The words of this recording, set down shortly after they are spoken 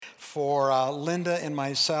for Linda and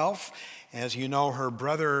myself. As you know, her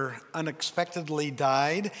brother unexpectedly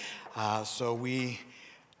died, so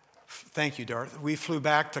thank you, Darth. We flew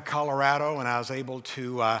back to Colorado, and I was able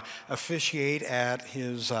to officiate at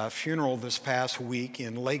his funeral this past week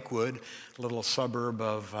in Lakewood, a little suburb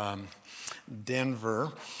of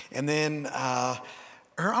Denver. And then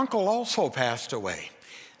her uncle also passed away.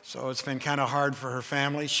 So it's been kind of hard for her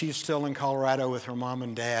family. She's still in Colorado with her mom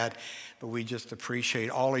and dad, but we just appreciate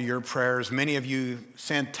all of your prayers. Many of you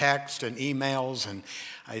sent texts and emails, and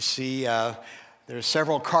I see there's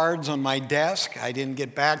several cards on my desk. I didn't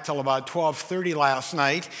get back till about 12:30 last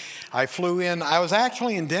night. I flew in. I was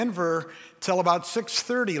actually in Denver till about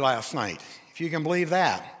 6:30 last night, if you can believe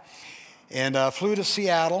that, and flew to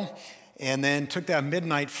Seattle. And then took that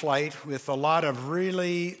midnight flight with a lot of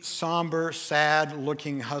really somber,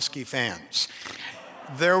 sad-looking Husky fans.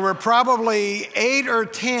 There were probably 8 or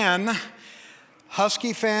 10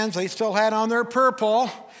 Husky fans. They still had on their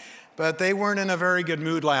purple, but they weren't in a very good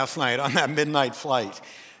mood last night on that midnight flight.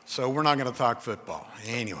 So we're not going to talk football.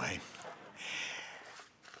 Anyway.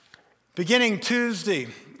 Beginning Tuesday,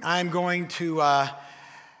 I'm going to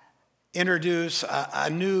introduce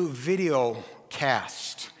a new video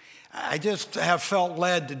cast. I just have felt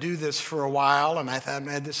led to do this for a while, and I thought,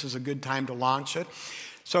 man, this is a good time to launch it.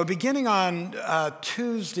 So beginning on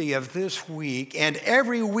Tuesday of this week, and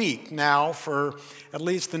every week now for at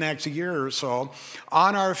least the next year or so,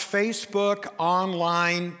 on our Facebook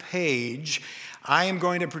online page, I am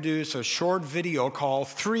going to produce a short video called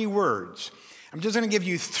 3 Words. I'm just going to give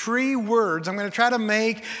you 3 words. I'm going to try to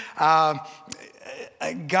make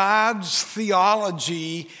God's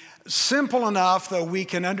theology simple enough that we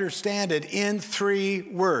can understand it in 3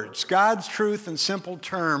 words. God's truth in simple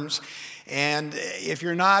terms. And if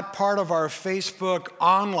you're not part of our Facebook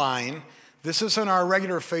online, this isn't our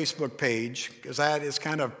regular Facebook page, because that is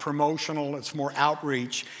kind of promotional. It's more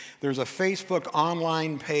outreach. There's a Facebook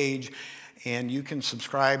online page, and you can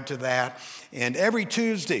subscribe to that. And every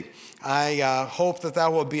Tuesday, I hope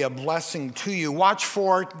that will be a blessing to you. Watch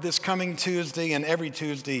for it this coming Tuesday, and every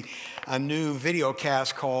Tuesday, a new video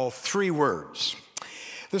cast called 3 Words.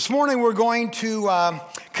 This morning, we're going to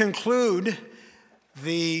conclude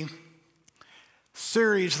the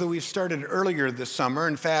series that we started earlier this summer.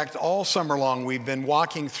 In fact, all summer long, we've been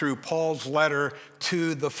walking through Paul's letter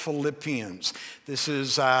to the Philippians. This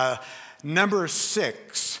is number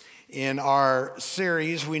 6 in our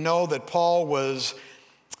series. We know that Paul was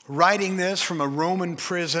writing this from a Roman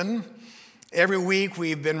prison. Every week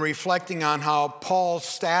we've been reflecting on how Paul's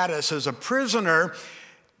status as a prisoner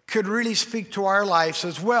could really speak to our lives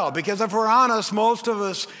as well. Because if we're honest, most of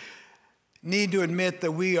us need to admit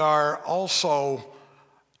that we are also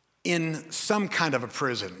in some kind of a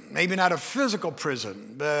prison. Maybe not a physical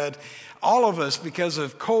prison, but all of us, because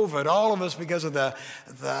of COVID, all of us, because of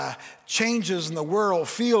the changes in the world,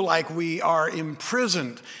 feel like we are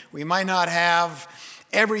imprisoned. We might not have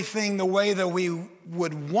everything the way that we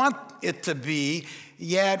would want it to be,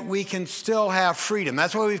 yet we can still have freedom.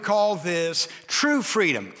 That's why we've called this true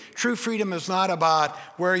freedom. True freedom is not about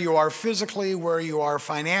where you are physically, where you are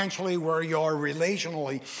financially, where you are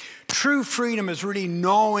relationally. True freedom is really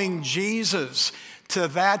knowing Jesus to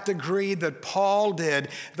that degree that Paul did,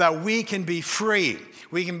 that we can be free.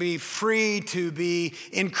 We can be free to be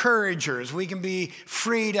encouragers. We can be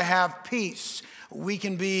free to have peace. We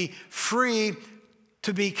can be free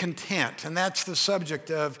to be content. And that's the subject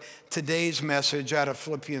of today's message out of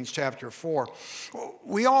Philippians chapter 4.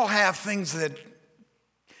 We all have things that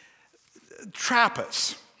trap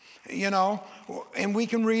us, and we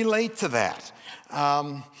can relate to that.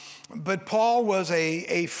 But Paul was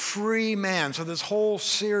a free man. So this whole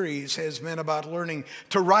series has been about learning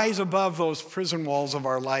to rise above those prison walls of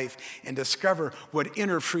our life and discover what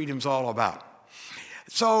inner freedom's all about.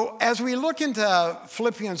 So as we look into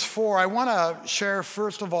Philippians 4, I want to share,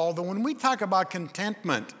 first of all, that when we talk about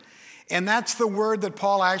contentment, and that's the word that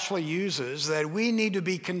Paul actually uses, that we need to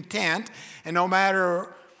be content, and no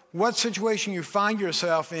matter what situation you find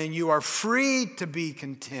yourself in, you are free to be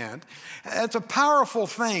content. That's a powerful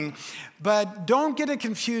thing, but don't get it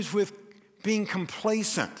confused with being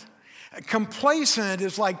complacent. Complacent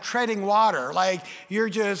is like treading water, like you're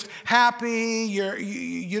just happy,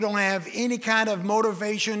 you don't have any kind of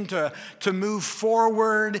motivation to move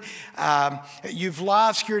forward, you've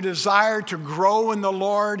lost your desire to grow in the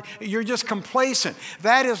Lord, you're just complacent.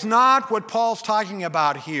 That is not what Paul's talking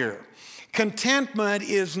about here. Contentment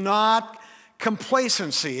is not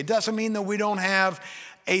complacency. It doesn't mean that we don't have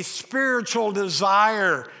a spiritual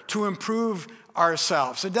desire to improve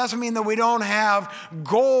ourselves. It doesn't mean that we don't have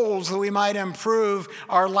goals that we might improve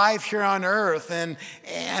our life here on earth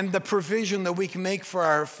and the provision that we can make for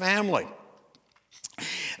our family.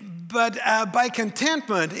 But by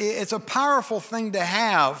contentment, it's a powerful thing to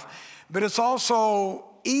have, but it's also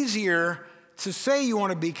easier to say you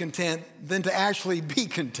want to be content than to actually be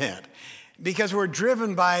content. Because we're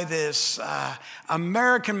driven by this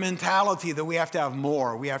American mentality that we have to have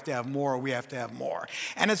more, we have to have more, we have to have more.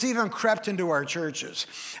 And it's even crept into our churches.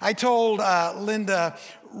 I told Linda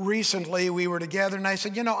recently, we were together, and I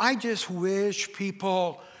said, I just wish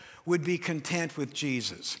people would be content with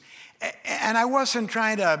Jesus. And I wasn't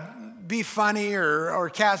trying to be funny or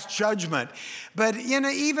cast judgment. But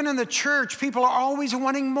even in the church, people are always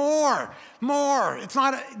wanting more. It's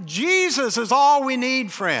not, Jesus is all we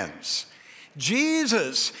need, friends.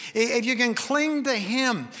 Jesus, if you can cling to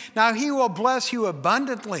him, now he will bless you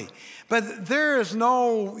abundantly. But there is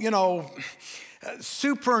no,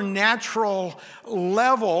 supernatural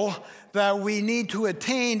level that we need to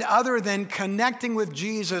attain other than connecting with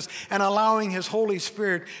Jesus and allowing his Holy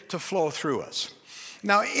Spirit to flow through us.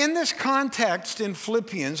 Now, in this context in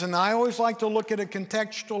Philippians, and I always like to look at it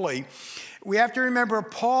contextually, we have to remember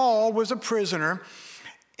Paul was a prisoner,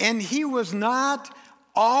 and he was not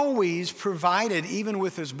always provided even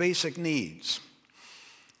with his basic needs.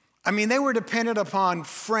 I mean, they were dependent upon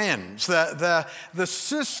friends. The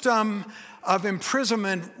system of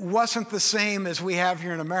imprisonment wasn't the same as we have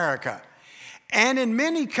here in America. And in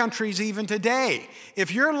many countries even today,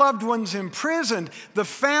 if your loved one's imprisoned, the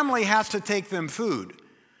family has to take them food.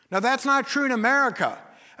 Now, that's not true in America,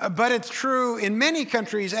 but it's true in many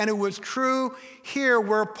countries, and it was true here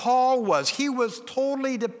where Paul was. He was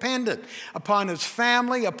totally dependent upon his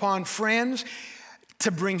family, upon friends, to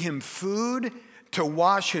bring him food, to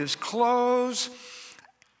wash his clothes.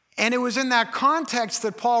 And it was in that context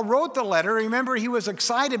that Paul wrote the letter. Remember, he was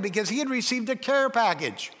excited because he had received a care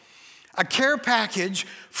package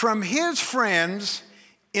from his friends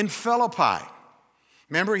in Philippi.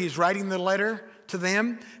 Remember, he's writing the letter to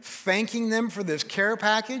them, thanking them for this care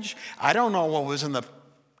package. I don't know what was in the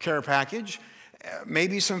care package.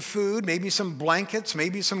 Maybe some food, maybe some blankets,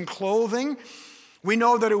 maybe some clothing. We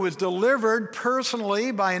know that it was delivered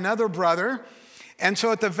personally by another brother. And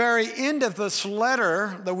so at the very end of this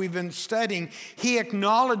letter that we've been studying, he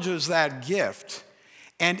acknowledges that gift.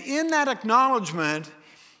 And in that acknowledgement,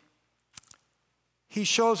 he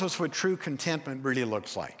shows us what true contentment really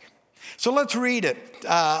looks like. So let's read it,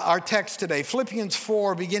 our text today. Philippians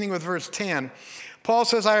 4, beginning with verse 10. Paul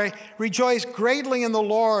says, I rejoice greatly in the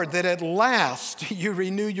Lord that at last you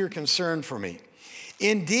renewed your concern for me.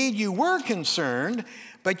 Indeed, you were concerned,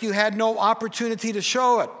 but you had no opportunity to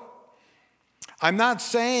show it. I'm not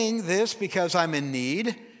saying this because I'm in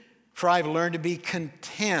need, for I've learned to be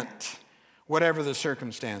content, whatever the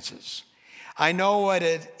circumstances. I know what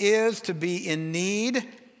it is to be in need.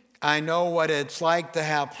 I know what it's like to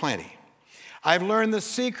have plenty. I've learned the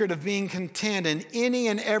secret of being content in any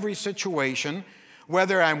and every situation,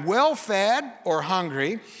 whether I'm well-fed or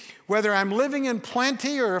hungry, whether I'm living in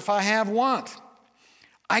plenty or if I have want.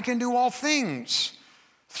 I can do all things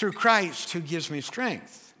through Christ who gives me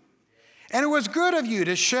strength. And it was good of you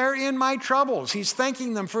to share in my troubles. He's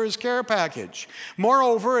thanking them for his care package.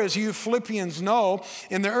 Moreover, as you Philippians know,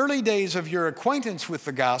 in the early days of your acquaintance with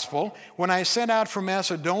the gospel, when I set out from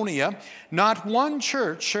Macedonia, not one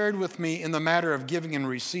church shared with me in the matter of giving and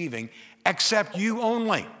receiving, except you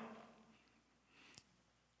only.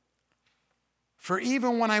 For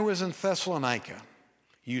even when I was in Thessalonica,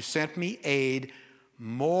 you sent me aid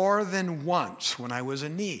more than once when I was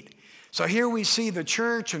in need. So here we see the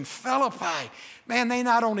church in Philippi. Man, they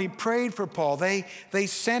not only prayed for Paul, they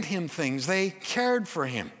sent him things. They cared for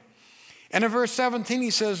him. And in verse 17, he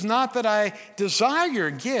says, not that I desire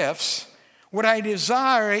your gifts. What I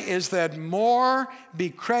desire is that more be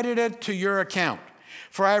credited to your account.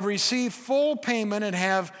 For I have received full payment and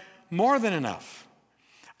have more than enough.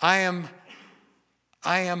 I am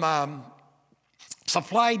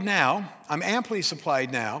supplied now. I'm amply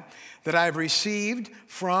supplied now, that I've received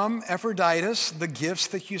from Epaphroditus the gifts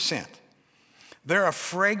that you sent. They're a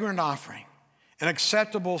fragrant offering, an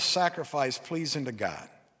acceptable sacrifice pleasing to God.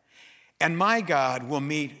 And my God will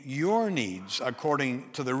meet your needs according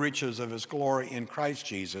to the riches of his glory in Christ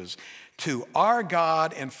Jesus. To our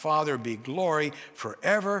God and Father be glory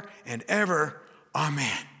forever and ever.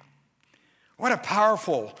 Amen. What a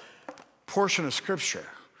powerful portion of Scripture.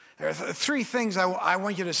 There are three things I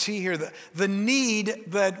want you to see here. The need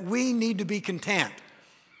that we need to be content,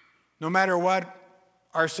 no matter what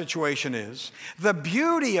our situation is. The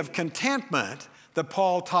beauty of contentment that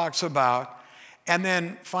Paul talks about, And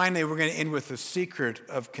then finally, we're going to end with the secret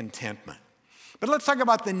of contentment. But let's talk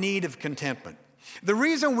about the need of contentment. The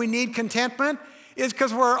reason we need contentment is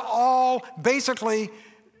because we're all basically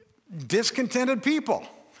discontented people.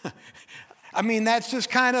 I mean, that's just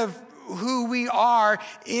kind of who we are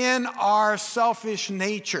in our selfish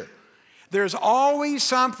nature. There's always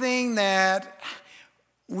something that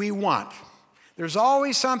we want. There's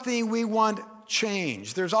always something we want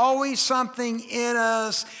changed. There's always something in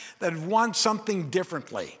us that wants something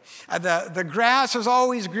differently. The grass is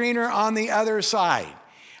always greener on the other side.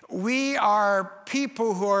 We are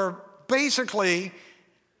people who are basically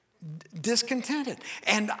discontented.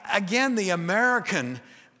 And again, the American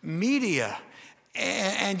media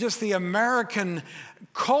and just the American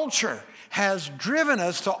culture has driven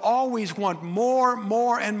us to always want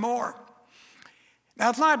more, and more. Now,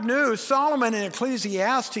 it's not new. Solomon in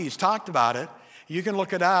Ecclesiastes talked about it. You can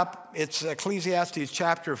look it up. It's Ecclesiastes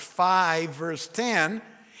chapter 5, verse 10.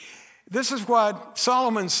 This is what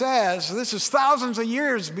Solomon says. This is thousands of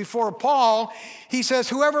years before Paul. He says,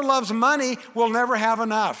 whoever loves money will never have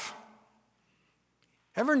enough.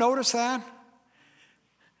 Ever notice that?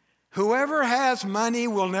 Whoever has money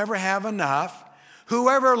will never have enough.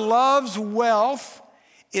 Whoever loves wealth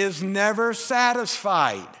is never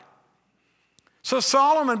satisfied. So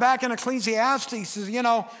Solomon back in Ecclesiastes says,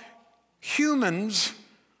 humans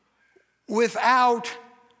without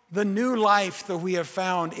the new life that we have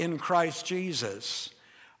found in Christ Jesus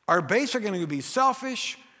are basically going to be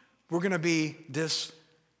selfish. We're going to be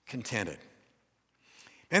discontented.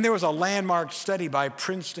 And there was a landmark study by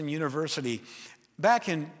Princeton University back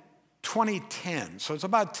in 2010, so it's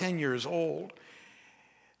about 10 years old.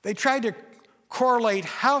 They tried to correlate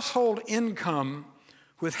household income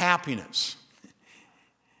with happiness.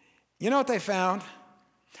 You know what they found?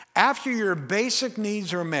 After your basic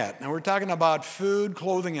needs are met, now we're talking about food,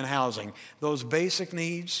 clothing, and housing, those basic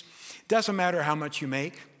needs, doesn't matter how much you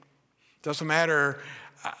make, doesn't matter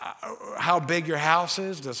how big your house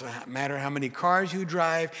is, doesn't matter how many cars you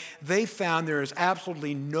drive, they found there is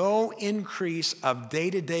absolutely no increase of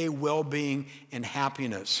day-to-day well-being and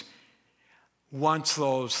happiness once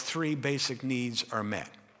those three basic needs are met.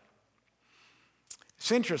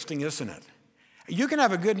 It's interesting, isn't it? You can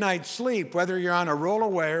have a good night's sleep whether you're on a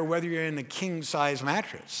roll-away or whether you're in a king-size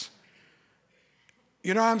mattress.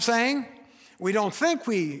 You know what I'm saying? We don't think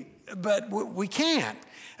but we can't.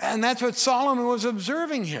 And that's what Solomon was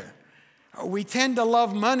observing here. We tend to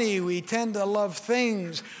love money. We tend to love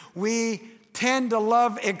things. We tend to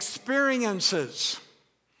love experiences,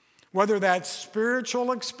 whether that's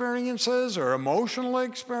spiritual experiences or emotional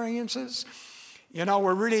experiences.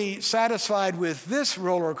 We're really satisfied with this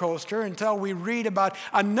roller coaster until we read about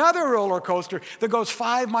another roller coaster that goes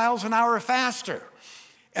 5 miles an hour faster.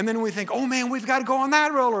 And then we think, oh man, we've got to go on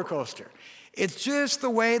that roller coaster. It's just the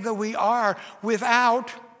way that we are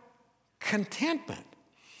without contentment.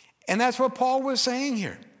 And that's what Paul was saying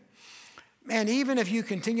here. Man, even if you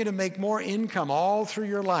continue to make more income all through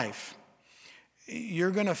your life,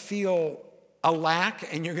 you're going to feel a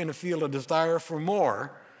lack and you're going to feel a desire for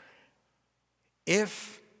more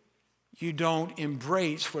if you don't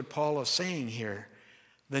embrace what Paul is saying here,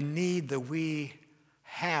 the need that we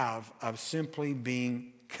have of simply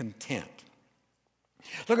being content.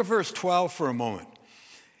 Look at verse 12 for a moment.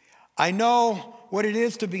 I know what it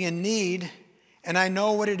is to be in need, and I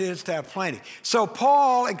know what it is to have plenty. So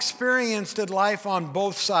Paul experienced life on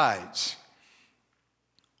both sides.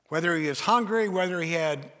 Whether he was hungry, whether he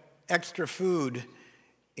had extra food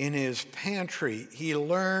in his pantry, he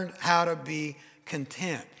learned how to be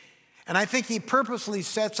content. And I think he purposely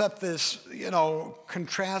sets up this,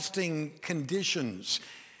 contrasting conditions,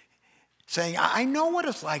 saying, I know what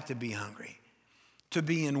it's like to be hungry, to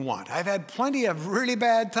be in want. I've had plenty of really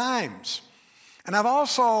bad times. And I've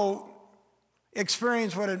also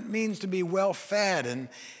experienced what it means to be well-fed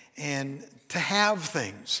and to have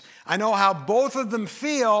things. I know how both of them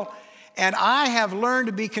feel, and I have learned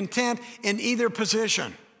to be content in either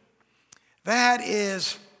position. That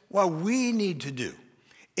is what we need to do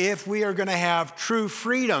if we are going to have true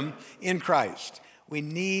freedom in Christ. We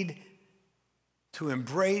need to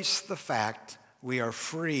embrace the fact we are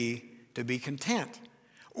free to be content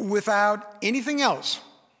without anything else,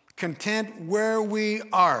 content where we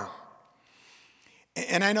are.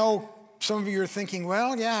 And I know some of you are thinking,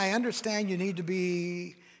 well, yeah, I understand you need to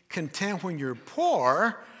be content when you're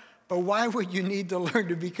poor, but why would you need to learn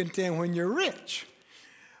to be content when you're rich?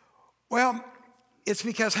 Well, it's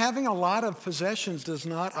because having a lot of possessions does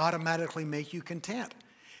not automatically make you content.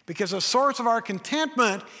 Because the source of our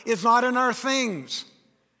contentment is not in our things.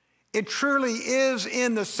 It truly is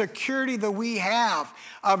in the security that we have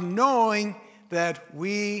of knowing that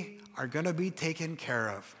we are going to be taken care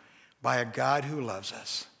of by a God who loves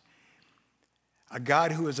us, a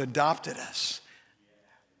God who has adopted us,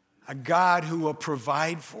 a God who will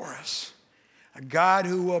provide for us, a God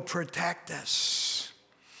who will protect us.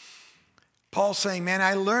 Paul's saying, man,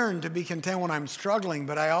 I learned to be content when I'm struggling,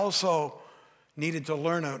 but I also needed to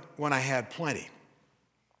learn it when I had plenty.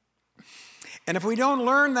 And if we don't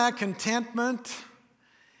learn that contentment,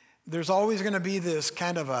 there's always going to be this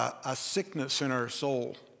kind of a sickness in our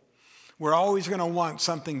soul. We're always going to want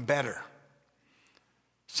something better,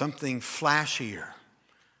 something flashier,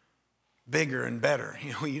 bigger and better.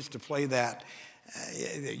 We used to play that.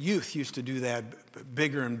 The youth used to do that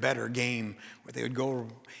bigger and better game where they would go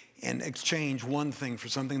and exchange one thing for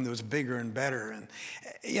something that was bigger and better. And,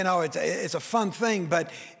 it's a fun thing,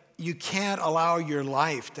 but you can't allow your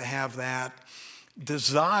life to have that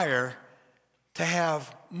desire to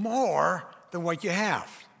have more than what you have.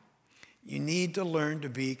 You need to learn to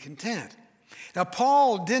be content. Now,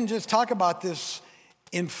 Paul didn't just talk about this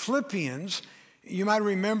in Philippians. You might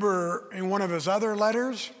remember in one of his other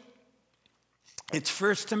letters, it's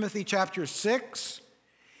 1 Timothy chapter 6.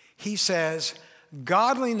 He says,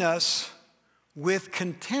 godliness with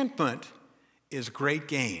contentment is great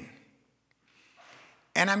gain.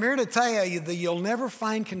 And I'm here to tell you that you'll never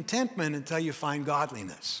find contentment until you find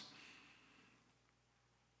godliness.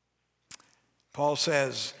 Paul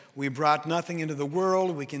says, we brought nothing into the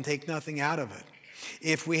world, we can take nothing out of it.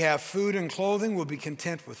 If we have food and clothing, we'll be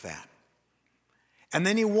content with that. And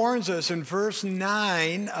then he warns us in verse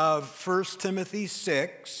 9 of 1 Timothy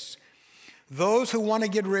 6, those who want to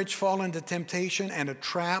get rich fall into temptation and a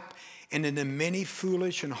trap and into many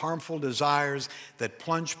foolish and harmful desires that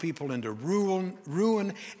plunge people into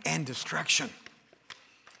ruin and destruction.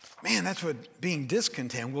 Man, that's what being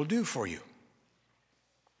discontent will do for you.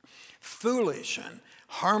 Foolish and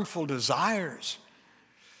harmful desires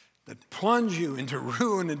that plunge you into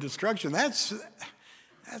ruin and destruction. That's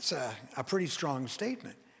a pretty strong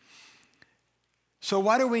statement. So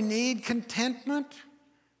why do we need contentment?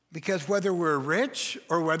 Because whether we're rich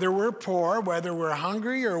or whether we're poor, whether we're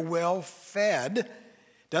hungry or well-fed,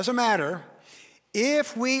 doesn't matter.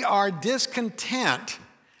 If we are discontent,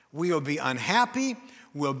 we will be unhappy,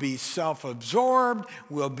 we'll be self-absorbed,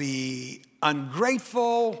 we'll be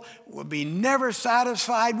ungrateful, we'll be never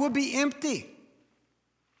satisfied, we'll be empty.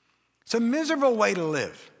 It's a miserable way to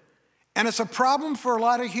live. And it's a problem for a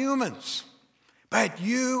lot of humans. But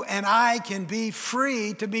you and I can be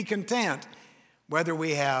free to be content, whether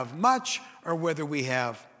we have much or whether we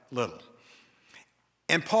have little.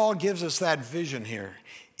 And Paul gives us that vision here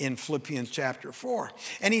in Philippians chapter 4.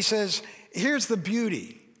 And he says, here's the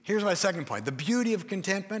beauty. Here's my second point, the beauty of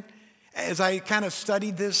contentment. As I kind of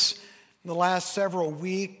studied this in the last several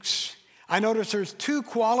weeks, I noticed there's two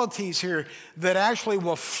qualities here that actually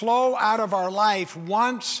will flow out of our life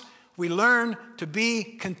once we learn to be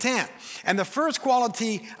content. And the first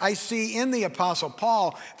quality I see in the Apostle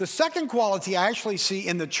Paul. The second quality I actually see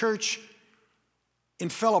in the church in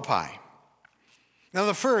Philippi. Now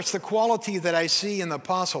the first, the quality that I see in the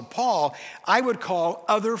Apostle Paul, I would call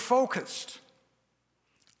other-focused.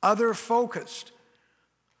 Other-focused.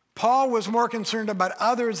 Paul was more concerned about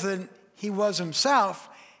others than he was himself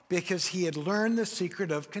because he had learned the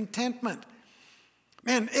secret of contentment.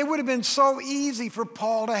 Man, it would have been so easy for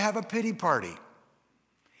Paul to have a pity party.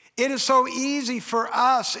 It is so easy for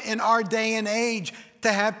us in our day and age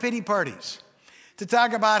to have pity parties, to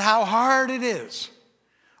talk about how hard it is,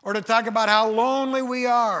 or to talk about how lonely we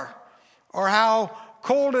are, or how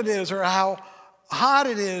cold it is, or how hot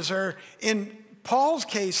it is, or in Paul's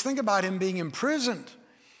case, think about him being imprisoned.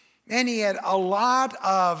 And he had a lot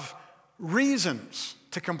of reasons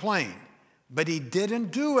to complain, but he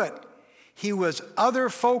didn't do it. He was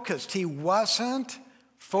other-focused. He wasn't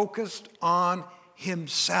focused on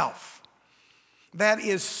himself. That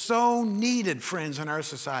is so needed, friends, in our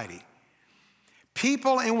society.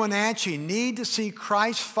 People in Wenatchee need to see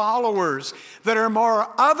Christ followers that are more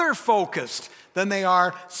other-focused than they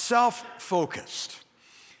are self-focused.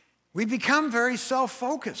 We become very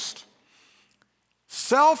self-focused.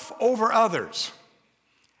 Self over others.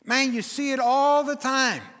 Man, you see it all the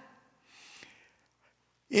time.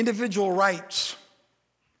 Individual rights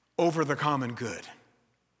over the common good.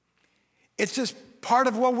 It's just part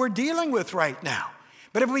of what we're dealing with right now.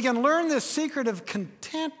 But if we can learn this secret of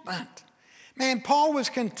contentment, man, Paul was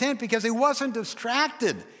content because he wasn't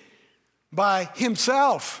distracted by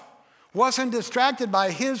himself, wasn't distracted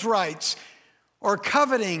by his rights or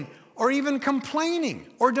coveting or even complaining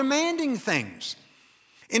or demanding things.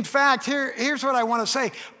 In fact, here's what I want to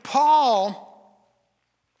say. Paul,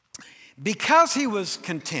 because he was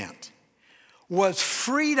content, was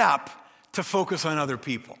freed up to focus on other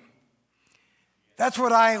people. That's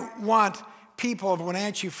what I want people of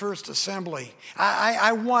Wenatchee First Assembly.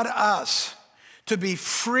 I want us to be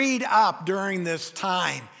freed up during this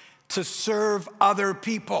time to serve other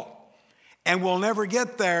people. And we'll never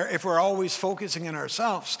get there if we're always focusing on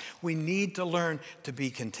ourselves. We need to learn to be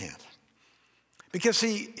content. Because,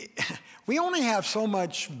 see, we only have so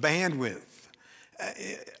much bandwidth,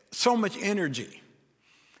 so much energy.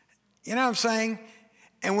 You know what I'm saying?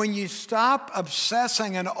 And when you stop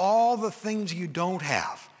obsessing on all the things you don't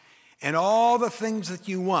have and all the things that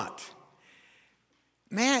you want,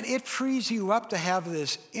 man, it frees you up to have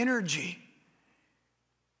this energy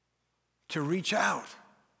to reach out,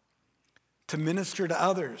 to minister to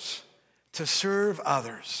others, to serve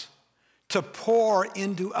others, to pour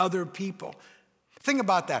into other people. Think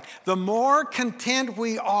about that. The more content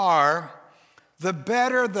we are, the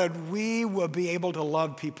better that we will be able to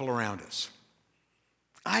love people around us.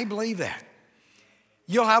 I believe that.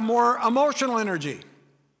 You'll have more emotional energy.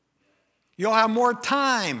 You'll have more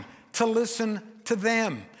time to listen to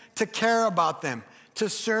them, to care about them, to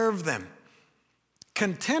serve them.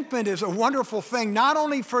 Contentment is a wonderful thing, not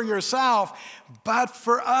only for yourself, but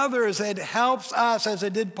for others. It helps us, as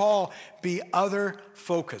it did Paul, be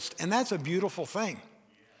other-focused. And that's a beautiful thing.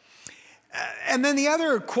 And then the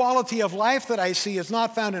other quality of life that I see is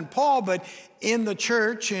not found in Paul, but in the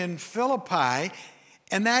church in Philippi,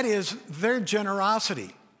 and that is their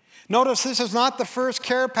generosity. Notice this is not the first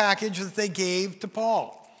care package that they gave to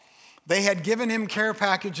Paul. They had given him care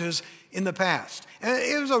packages in the past. And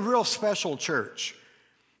it was a real special church.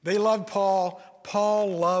 They loved Paul.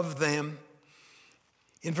 Paul loved them.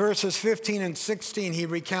 In verses 15 and 16, he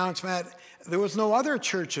recounts, Matt, there was no other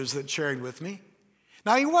churches that shared with me.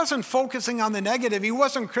 Now, he wasn't focusing on the negative. He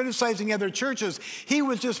wasn't criticizing other churches. He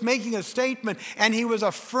was just making a statement, and he was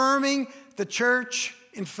affirming the church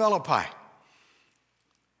in Philippi.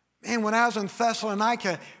 Man, when I was in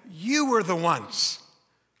Thessalonica, you were the ones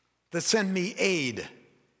that sent me aid,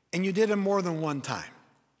 and you did it more than one time.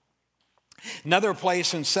 Another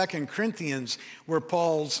place in 2 Corinthians where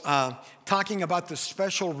Paul's talking about the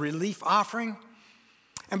special relief offering.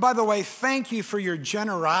 And by the way, thank you for your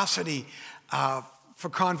generosity for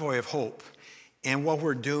Convoy of Hope and what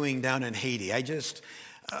we're doing down in Haiti. I just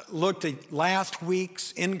looked at last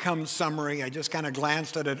week's income summary. I just kind of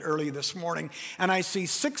glanced at it early this morning, and I see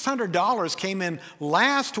 $600 came in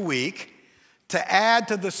last week to add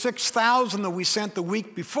to the $6,000 that we sent the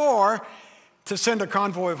week before to send a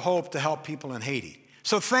Convoy of Hope to help people in Haiti.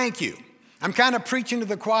 So thank you. I'm kind of preaching to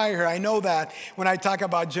the choir here. I know that when I talk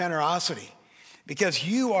about generosity, because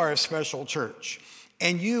you are a special church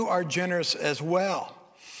and you are generous as well.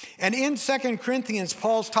 And in 2 Corinthians,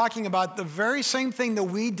 Paul's talking about the very same thing that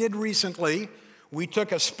we did recently. We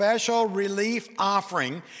took a special relief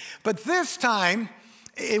offering, but this time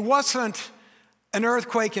it wasn't an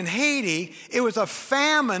earthquake in Haiti, it was a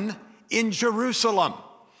famine in Jerusalem.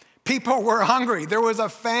 People were hungry. There was a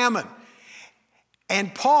famine.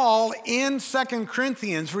 And Paul, in 2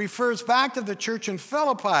 Corinthians, refers back to the church in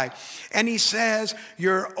Philippi, and he says,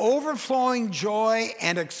 your overflowing joy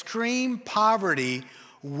and extreme poverty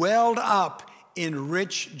welled up in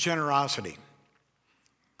rich generosity.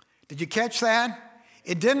 Did you catch that?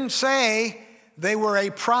 It didn't say they were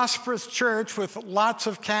a prosperous church with lots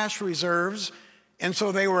of cash reserves, and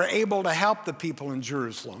so they were able to help the people in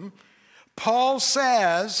Jerusalem. Paul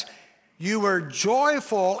says, you were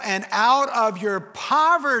joyful, and out of your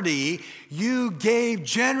poverty, you gave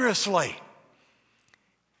generously.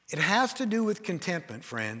 It has to do with contentment,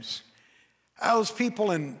 friends. Those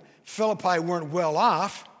people in Philippi weren't well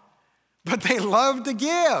off, but they loved to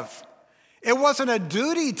give. It wasn't a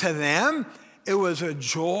duty to them, it was a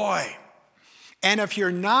joy. And if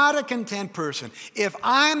you're not a content person, if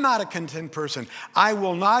I'm not a content person, I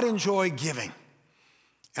will not enjoy giving,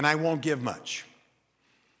 and I won't give much.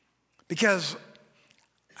 Because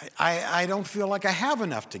I don't feel like I have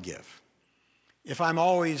enough to give if I'm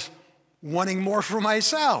always wanting more for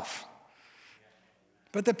myself.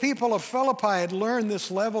 But the people of Philippi had learned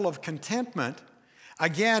this level of contentment,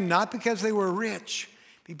 again, not because they were rich,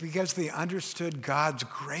 but because they understood God's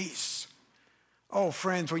grace. Oh,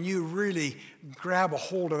 friends, when you really grab a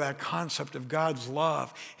hold of that concept of God's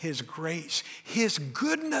love, His grace, His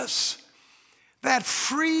goodness, that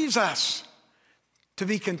frees us to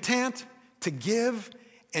be content, to give,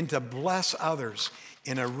 and to bless others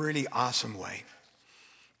in a really awesome way.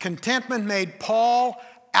 Contentment made Paul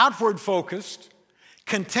outward focused.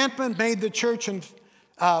 Contentment made the church in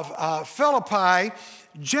Philippi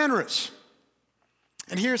generous.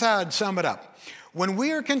 And here's how I'd sum it up. When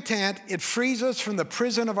we are content, it frees us from the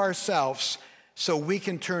prison of ourselves so we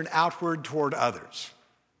can turn outward toward others.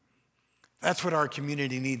 That's what our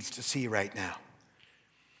community needs to see right now.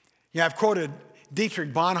 Yeah, I've quoted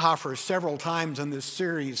Dietrich Bonhoeffer several times in this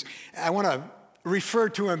series. I want to refer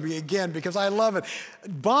to him again because I love it.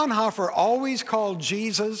 Bonhoeffer always called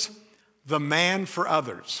Jesus the man for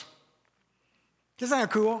others. Isn't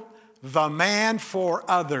that cool? The man for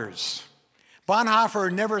others.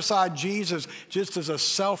 Bonhoeffer never saw Jesus just as a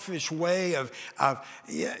selfish way of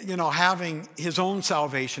having his own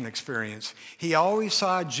salvation experience. He always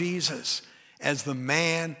saw Jesus as the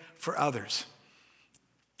man for others.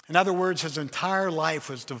 In other words, his entire life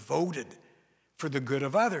was devoted for the good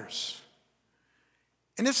of others.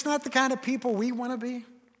 And it's not the kind of people we want to be.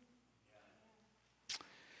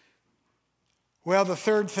 Well, the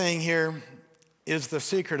third thing here is the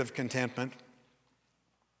secret of contentment.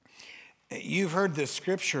 You've heard this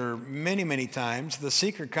scripture many, many times. The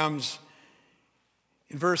secret comes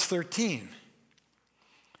in verse 13.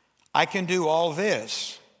 I can do all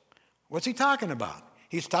this. What's he talking about?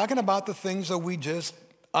 He's talking about the things that we just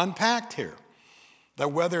unpacked here.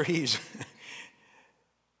 That whether he's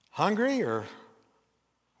hungry or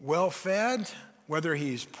well-fed, whether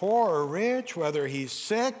he's poor or rich, whether he's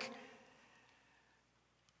sick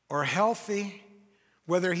or healthy,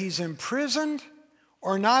 whether he's imprisoned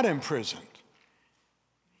or not imprisoned,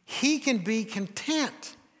 he can be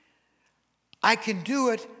content. I can do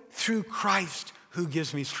it through Christ who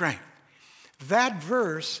gives me strength. That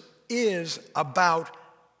verse is about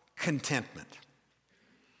contentment.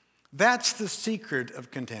 That's the secret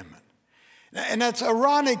of contentment. And that's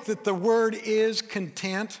ironic that the word is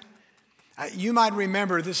content. You might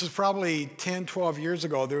remember, this is probably 10, 12 years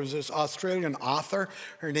ago, there was this Australian author.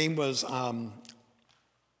 Her name was Rhonda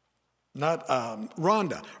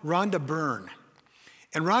Byrne.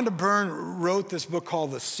 And Rhonda Byrne wrote this book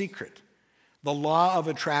called The Secret, The Law of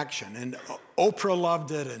Attraction. And Oprah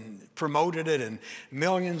loved it and promoted it, and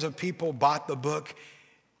millions of people bought the book.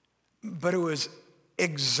 But it was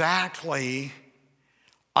exactly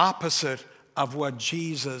opposite of what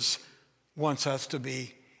Jesus wants us to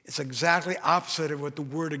be. It's exactly opposite of what the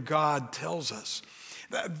Word of God tells us.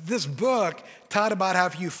 This book taught about how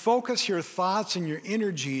if you focus your thoughts and your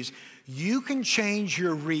energies, you can change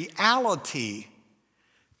your reality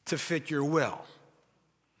to fit your will.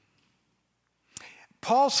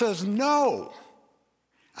 Paul says, no,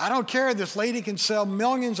 I don't care. This lady can sell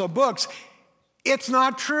millions of books. It's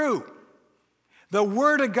not true. The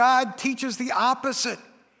Word of God teaches the opposite.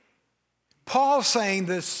 Paul's saying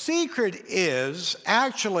the secret is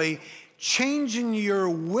actually changing your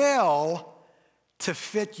will to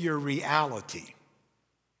fit your reality.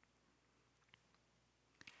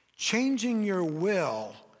 Changing your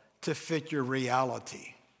will to fit your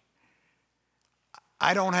reality.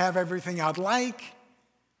 I don't have everything I'd like,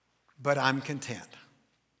 but I'm content.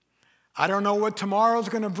 I don't know what tomorrow's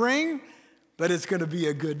going to bring, but it's going to be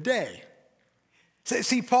a good day.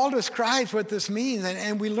 See, Paul describes what this means,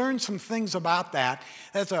 and we learn some things about that.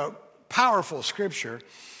 That's a powerful scripture.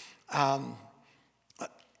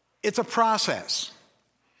 It's a process.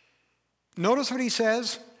 Notice what he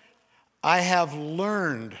says, I have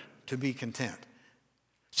learned to be content.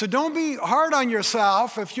 So don't be hard on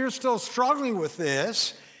yourself if you're still struggling with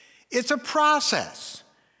this. It's a process.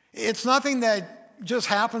 It's nothing that just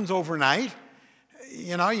happens overnight.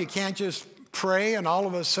 You can't just pray and all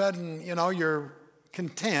of a sudden, you're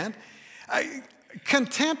content.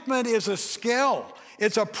 Contentment is a skill.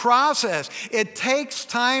 It's a process. It takes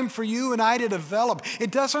time for you and I to develop. It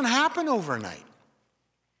doesn't happen overnight.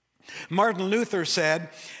 Martin Luther said,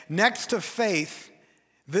 next to faith,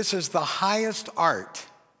 this is the highest art,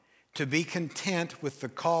 to be content with the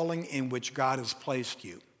calling in which God has placed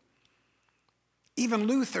you. Even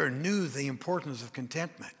Luther knew the importance of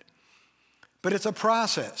contentment. But it's a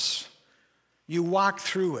process. You walk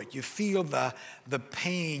through it. You feel the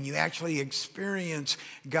pain. You actually experience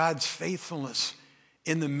God's faithfulness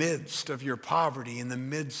in the midst of your poverty, in the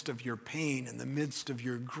midst of your pain, in the midst of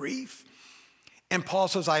your grief. And Paul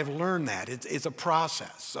says, I've learned that. It's a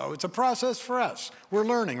process. So it's a process for us. We're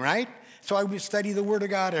learning, right? So we study the Word of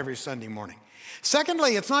God every Sunday morning.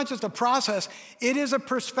 Secondly, it's not just a process, it is a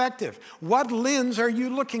perspective. What lens are you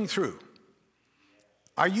looking through?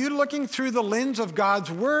 Are you looking through the lens of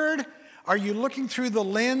God's Word? Are you looking through the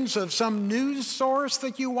lens of some news source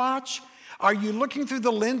that you watch? Are you looking through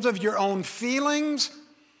the lens of your own feelings?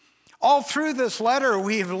 All through this letter,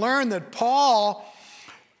 we've learned that Paul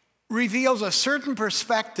reveals a certain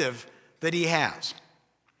perspective that he has.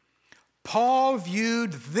 Paul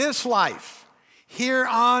viewed this life here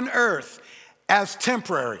on earth as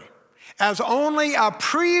temporary, as only a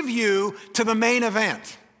preview to the main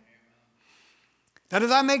event. Now, does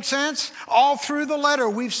that make sense? All through the letter,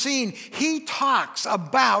 we've seen he talks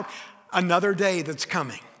about another day that's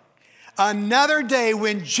coming. Another day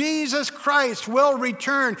when Jesus Christ will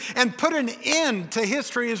return and put an end to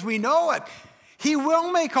history as we know it. He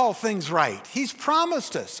will make all things right. He's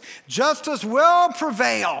promised us. Justice will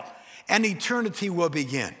prevail and eternity will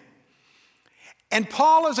begin. And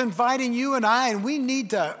Paul is inviting you and I, and we need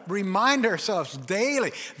to remind ourselves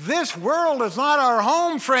daily, this world is not our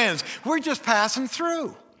home, friends. We're just passing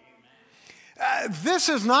through. This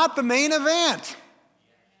is not the main event.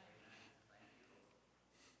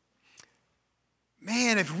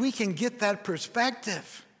 Man, if we can get that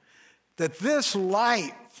perspective, that this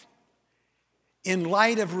life, in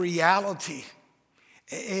light of reality,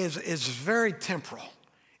 is very temporal.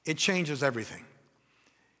 It changes everything.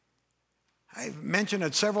 I've mentioned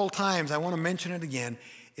it several times. I want to mention it again.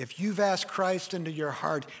 If you've asked Christ into your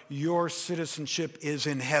heart, your citizenship is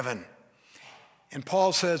in heaven. And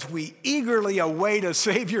Paul says we eagerly await a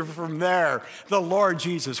Savior from there, the Lord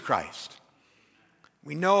Jesus Christ.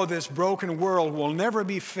 We know this broken world will never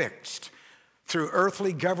be fixed through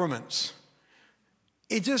earthly governments.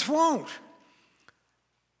 It just won't.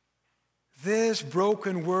 This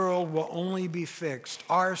broken world will only be fixed.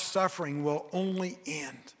 Our suffering will only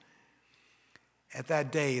end at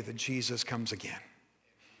that day that Jesus comes again.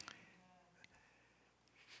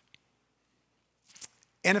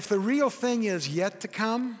 And if the real thing is yet to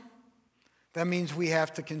come, that means we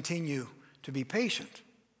have to continue to be patient.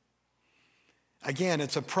 Again,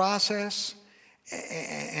 it's a process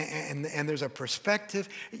and there's a perspective.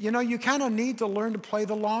 You know, you kind of need to learn to play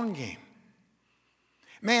the long game.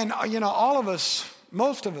 Man, you know, all of us,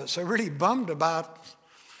 most of us are really bummed about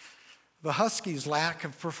the Huskies' lack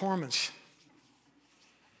of performance.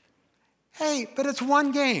 Hey, but it's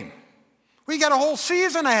one game. We got a whole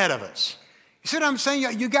season ahead of us. You see what I'm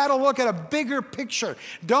saying? You got to look at a bigger picture.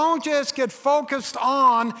 Don't just get focused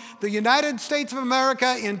on the United States of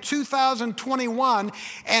America in 2021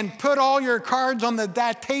 and put all your cards on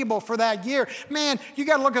that table for that year. Man, you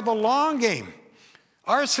got to look at the long game.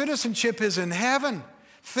 Our citizenship is in heaven.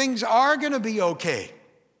 Things are going to be okay.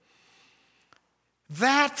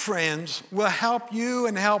 That, friends, will help you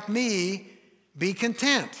and help me be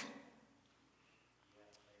content.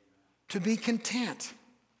 To be content.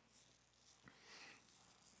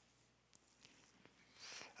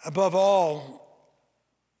 Above all,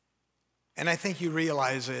 and I think you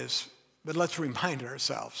realize this, but let's remind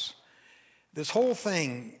ourselves, this whole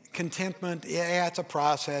thing, contentment, yeah, it's a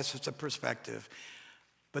process, it's a perspective,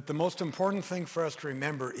 but the most important thing for us to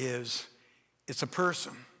remember is it's a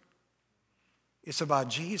person. It's about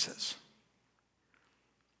Jesus.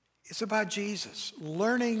 It's about Jesus.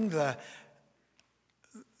 Learning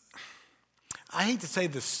I hate to say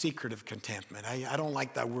the secret of contentment. I don't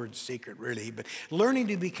like that word secret really, but learning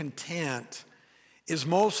to be content is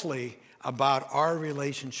mostly about our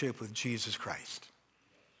relationship with Jesus Christ.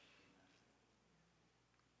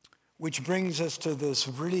 Which brings us to this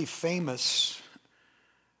really famous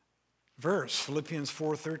verse, Philippians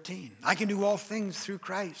 4:13. I can do all things through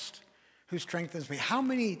Christ who strengthens me. How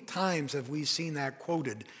many times have we seen that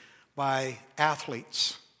quoted by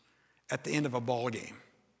athletes at the end of a ball game?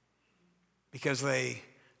 Because they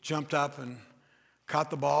jumped up and caught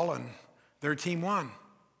the ball and their team won.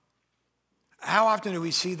 How often do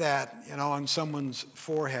we see that, on someone's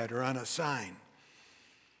forehead or on a sign?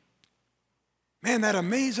 Man, that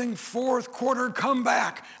amazing fourth quarter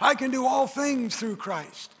comeback. I can do all things through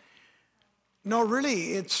Christ. No,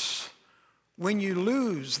 really, it's when you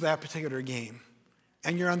lose that particular game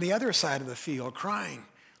and you're on the other side of the field crying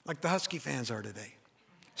like the Husky fans are today.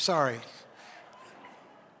 Sorry.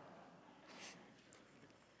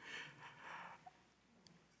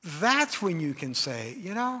 That's when you can say,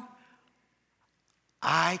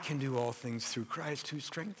 I can do all things through Christ who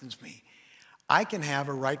strengthens me. I can have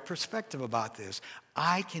a right perspective about this.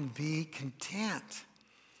 I can be content.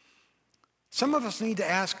 Some of us need to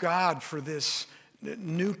ask God for this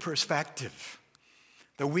new perspective,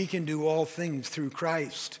 that we can do all things through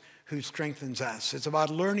Christ who strengthens us. It's about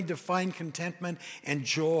learning to find contentment and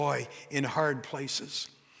joy in hard places.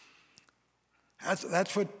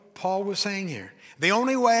 That's what Paul was saying here. The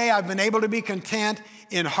only way I've been able to be content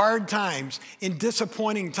in hard times, in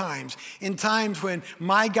disappointing times, in times when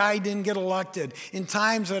my guy didn't get elected, in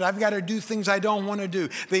times that I've got to do things I don't want to do.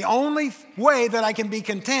 The only way that I can be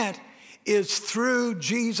content is through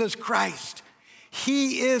Jesus Christ.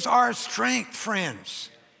 He is our strength, friends.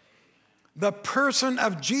 The person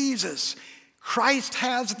of Jesus. Christ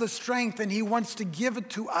has the strength and he wants to give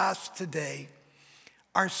it to us today.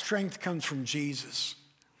 Our strength comes from Jesus.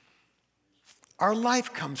 Our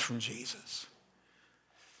life comes from Jesus.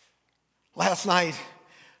 Last night,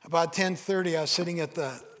 about 10:30, I was sitting at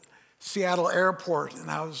the Seattle airport and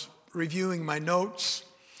I was reviewing my notes.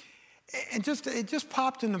 And it just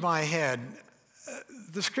popped into my head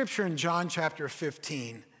the scripture in John chapter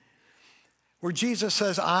 15, where Jesus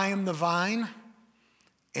says, I am the vine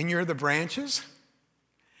and you're the branches.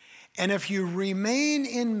 And if you remain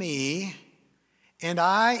in me and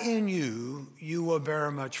I in you, you will bear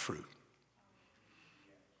much fruit.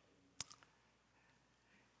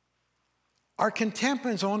 Our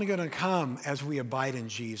contentment is only going to come as we abide in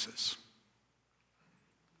Jesus.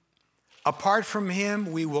 Apart from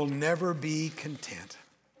him, we will never be content.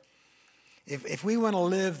 If we want to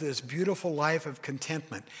live this beautiful life of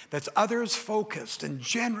contentment that's others-focused and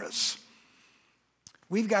generous,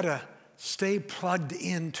 we've got to stay plugged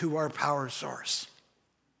into our power source.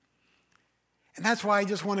 And that's why I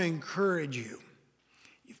just want to encourage you.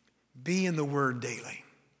 Be in the Word daily.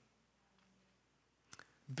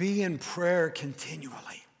 Be in prayer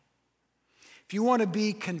continually. If you want to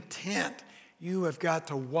be content, you have got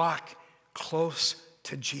to walk close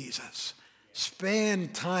to Jesus.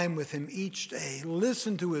 Spend time with him each day.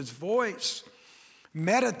 Listen to his voice.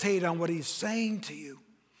 Meditate on what he's saying to you.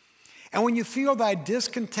 And when you feel that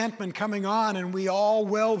discontentment coming on, and we all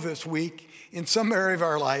will this week in some area of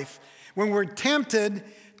our life, when we're tempted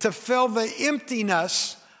to fill the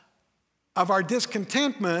emptiness of our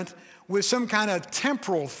discontentment with some kind of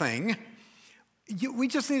temporal thing, we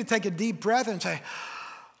just need to take a deep breath and say,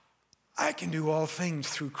 I can do all things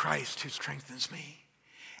through Christ who strengthens me.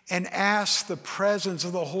 And ask the presence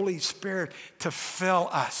of the Holy Spirit to fill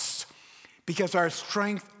us, because our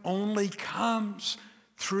strength only comes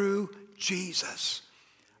through Jesus.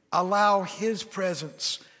 Allow his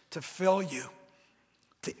presence to fill you,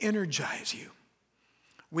 to energize you.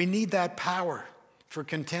 We need that power for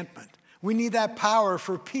contentment. We need that power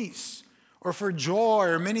for peace or for joy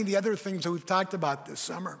or many of the other things that we've talked about this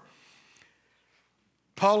summer.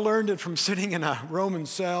 Paul learned it from sitting in a Roman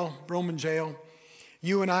jail.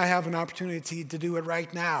 You and I have an opportunity to do it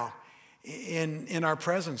right now in our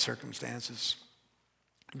present circumstances,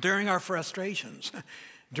 during our frustrations,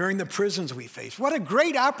 during the prisons we face. What a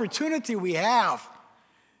great opportunity we have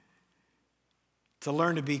to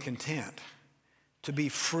learn to be content, to be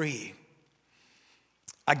free.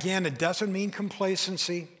 Again, it doesn't mean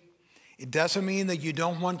complacency. It doesn't mean that you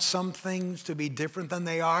don't want some things to be different than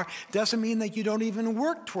they are. It doesn't mean that you don't even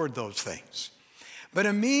work toward those things. But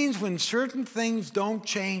it means when certain things don't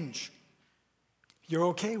change, you're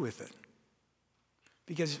okay with it.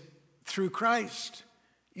 Because through Christ,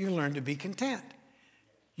 you learn to be content.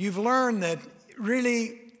 You've learned that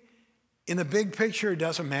really, in the big picture, it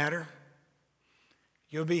doesn't matter.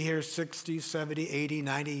 You'll be here 60, 70, 80,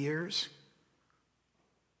 90 years.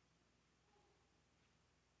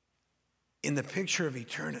 In the picture of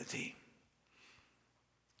eternity,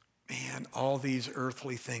 man, all these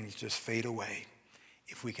earthly things just fade away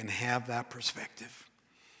if we can have that perspective.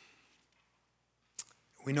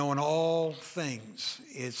 We know in all things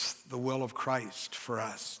it's the will of Christ for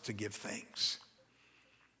us to give thanks.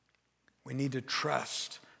 We need to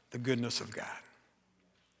trust the goodness of God.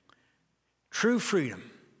 True freedom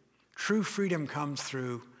comes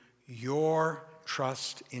through your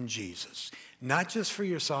trust in Jesus, not just for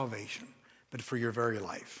your salvation, but for your very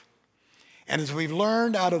life. And as we've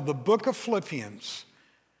learned out of the book of Philippians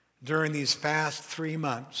during these past 3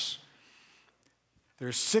 months,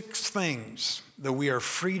 there's 6 things that we are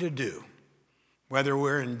free to do. Whether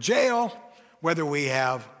we're in jail, whether we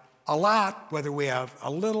have a lot, whether we have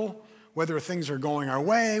a little, whether things are going our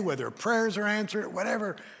way, whether prayers are answered,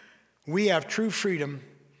 whatever, we have true freedom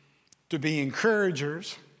to be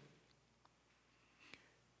encouragers.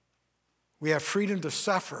 We have freedom to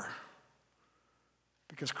suffer,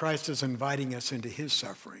 because Christ is inviting us into his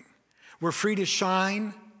suffering. We're free to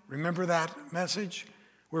shine. Remember that message?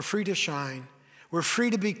 We're free to shine. We're free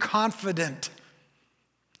to be confident.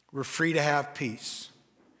 We're free to have peace.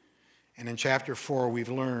 And in chapter 4, we've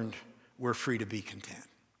learned we're free to be content.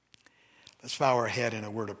 Let's bow our head in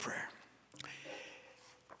a word of prayer.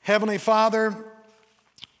 Heavenly Father,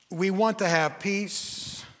 we want to have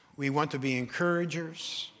peace. We want to be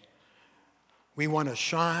encouragers. We want to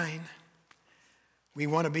shine. We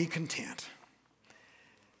want to be content.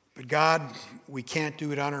 But God, we can't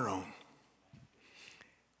do it on our own.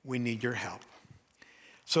 We need your help.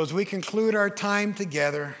 So as we conclude our time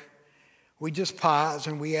together, we just pause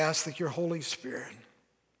and we ask that your Holy Spirit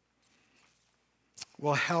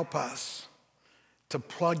will help us to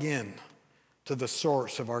plug in to the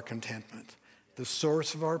source of our contentment, the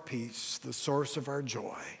source of our peace, the source of our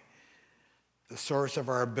joy, the source of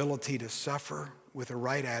our ability to suffer with the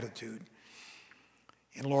right attitude.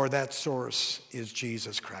 And Lord, that source is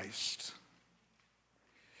Jesus Christ.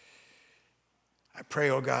 I pray,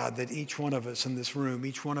 oh God, that each one of us in this room,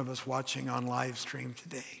 each one of us watching on live stream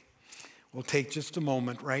today, will take just a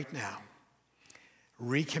moment right now,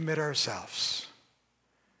 recommit ourselves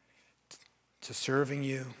to serving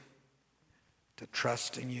you, to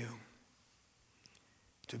trusting you,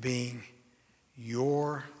 to being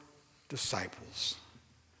your disciples.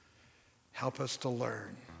 Help us to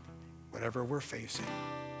learn whatever we're facing.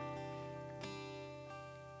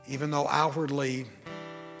 Even though outwardly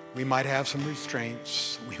we might have some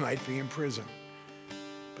restraints, we might be in prison,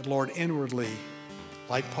 but Lord, inwardly,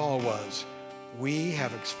 like Paul was, we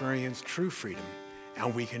have experienced true freedom,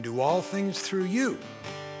 and we can do all things through you,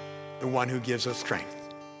 the one who gives us strength.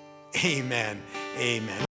 Amen.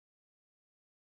 Amen.